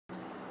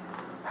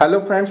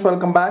Hello friends,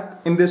 welcome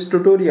back. In this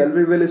tutorial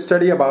we will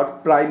study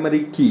about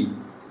primary key.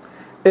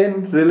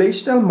 In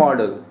relational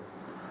model,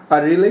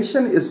 a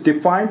relation is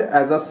defined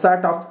as a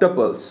set of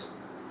tuples.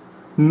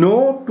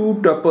 No two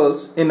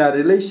tuples in a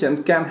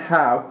relation can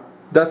have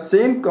the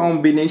same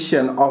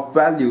combination of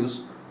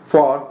values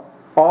for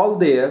all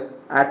their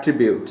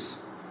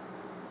attributes.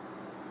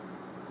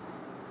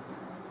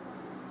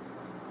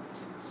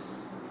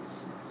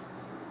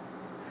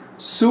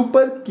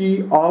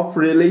 SuperKey of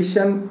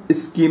relation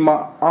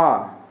schema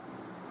R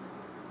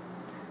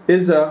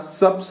is a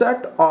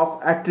subset of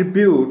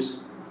attributes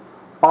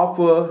of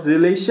a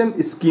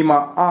relation schema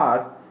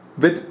R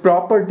with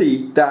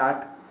property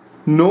that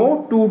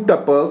no two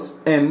tuples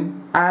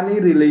in any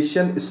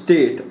relation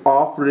state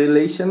of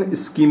relation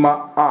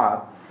schema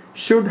R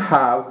should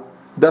have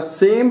the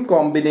same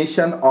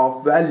combination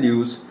of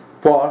values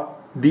for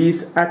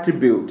these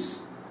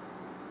attributes.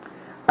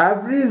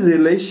 Every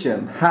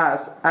relation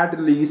has at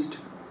least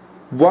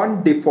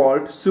one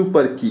default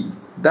superkey,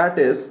 that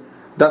is,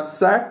 the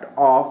set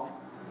of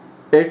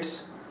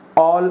its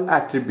all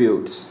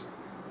attributes.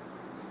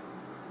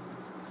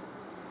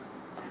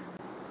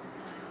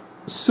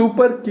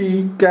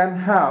 Superkey can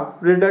have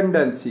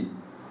redundancy.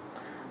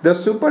 The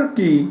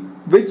superkey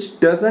which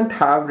doesn't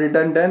have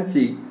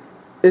redundancy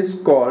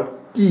is called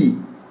key.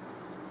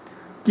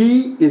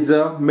 Key is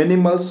a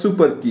minimal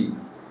superkey.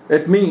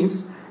 It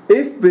means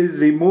if we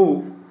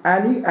remove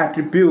any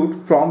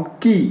attribute from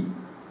key,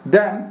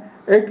 then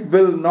it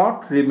will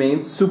not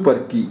remain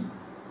superkey.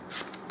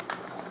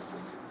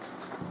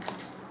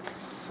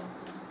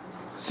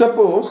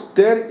 Suppose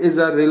there is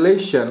a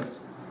relation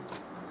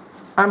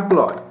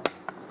employee.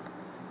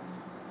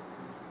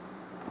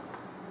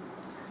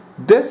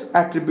 This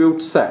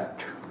attribute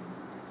set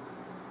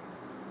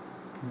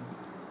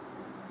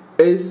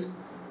is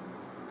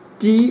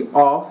key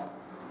of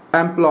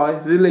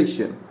employee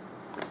relation.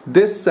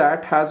 This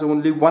set has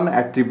only one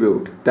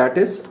attribute, that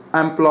is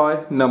employee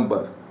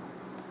number,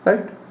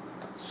 right?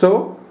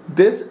 So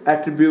this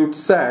attribute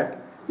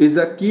set is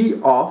a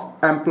key of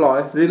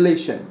employee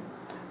relation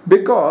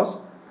because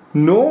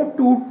no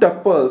two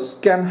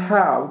tuples can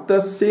have the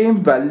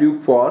same value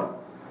for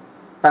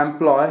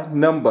employee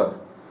number.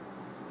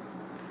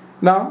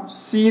 Now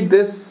see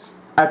this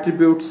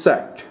attribute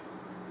set.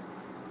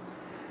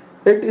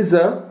 It is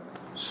a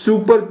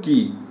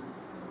superkey,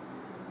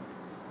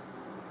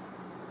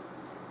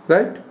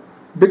 right?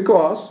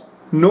 Because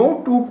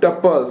no two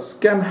tuples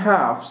can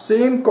have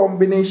same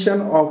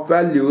combination of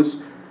values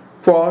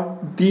for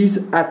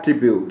these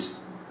attributes.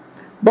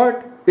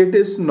 But it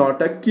is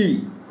not a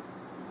key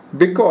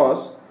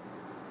because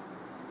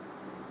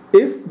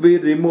if we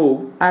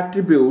remove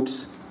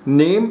attributes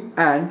name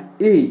and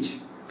age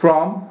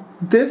from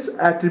this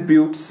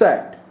attribute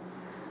set,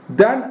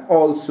 then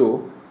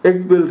also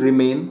it will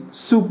remain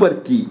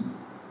superkey.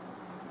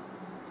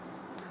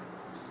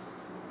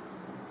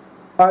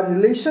 A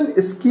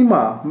relation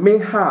schema may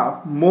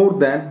have more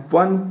than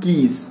one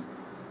keys.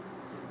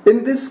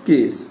 In this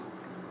case,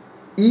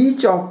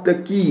 each of the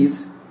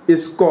keys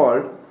is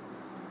called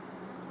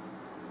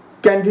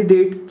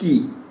candidate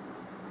key.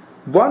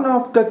 One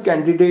of the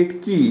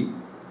candidate key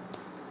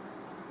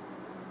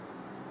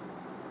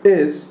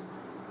is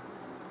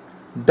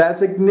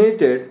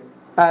designated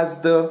as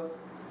the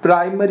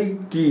primary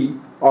key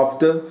of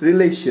the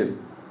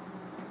relation.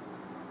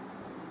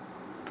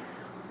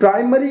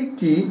 Primary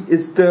key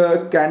is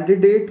the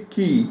candidate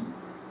key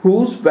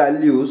whose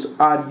values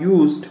are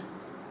used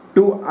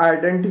to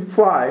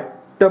identify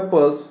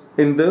tuples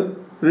in the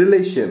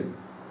relation.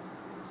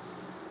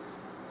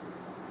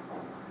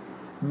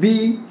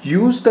 We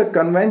use the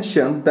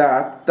convention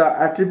that the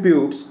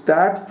attributes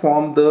that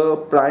form the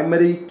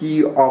primary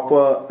key of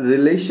a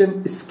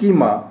relation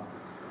schema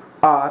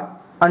are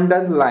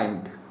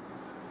underlined.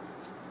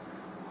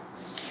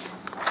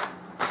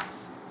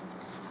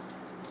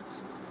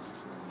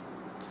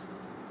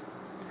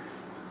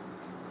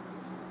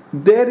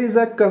 There is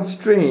a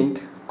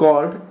constraint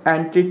called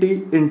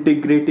entity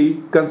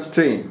integrity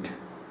constraint,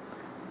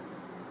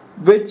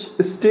 which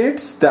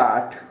states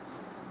that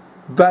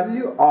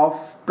value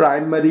of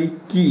primary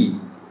key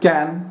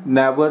can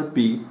never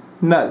be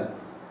null.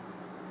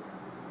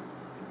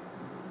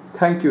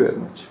 Thank you very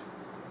much.